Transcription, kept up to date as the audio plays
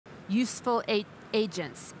useful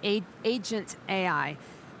agents, agent AI,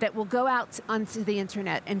 that will go out onto the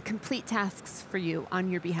internet and complete tasks for you on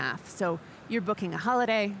your behalf. So you're booking a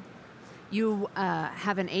holiday, you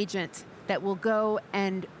have an agent that will go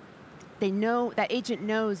and that agent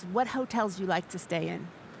knows what hotels you like to stay in.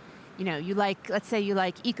 You know, let's say you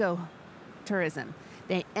like eco-tourism.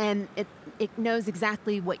 And it knows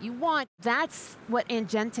exactly what you want. That's what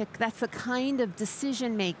that's the kind of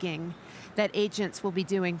decision-making that agents will be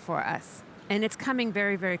doing for us. And it's coming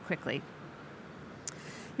very, very quickly.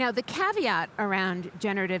 Now, the caveat around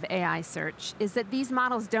generative AI search is that these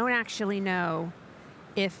models don't actually know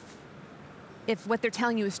if what they're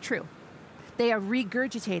telling you is true. They are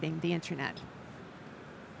regurgitating the internet.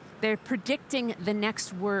 They're predicting the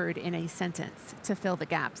next word in a sentence to fill the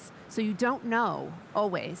gaps. So you don't know,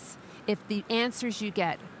 always, if the answers you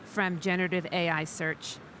get from generative AI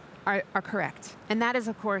search are correct. And that is,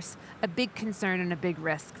 of course, a big concern and a big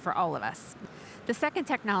risk for all of us. The second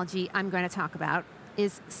technology I'm going to talk about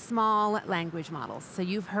is small language models. So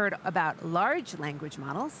you've heard about large language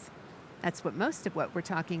models. That's most of what we're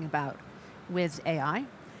talking about with AI.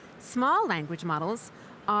 Small language models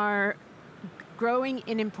are growing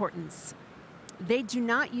in importance. They do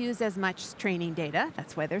not use as much training data,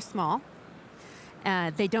 that's why they're small.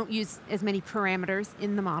 They don't use as many parameters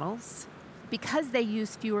in the models. Because they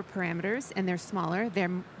use fewer parameters and they're smaller,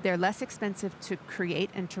 they're less expensive to create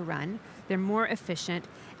and to run, they're more efficient,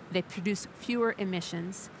 they produce fewer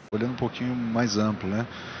emissions. Olhando pouquinho mais amplo, né?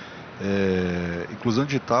 Inclusão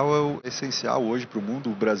digital é essencial hoje para o mundo.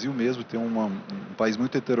 O Brasil mesmo tem país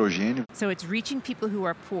muito heterogêneo. So it's reaching people who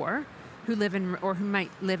are poor, who live in or who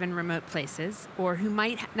might live in remote places, or who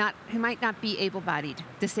might not be able-bodied,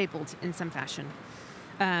 disabled in some fashion.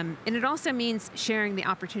 And it also means sharing the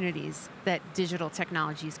opportunities that digital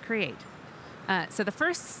technologies create. So the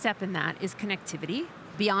first step in that is connectivity.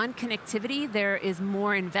 Beyond connectivity, there is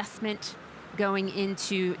more investment going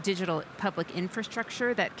into digital public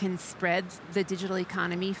infrastructure that can spread the digital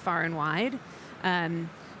economy far and wide.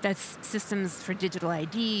 That's systems for digital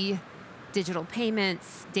ID, digital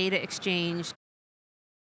payments, data exchange.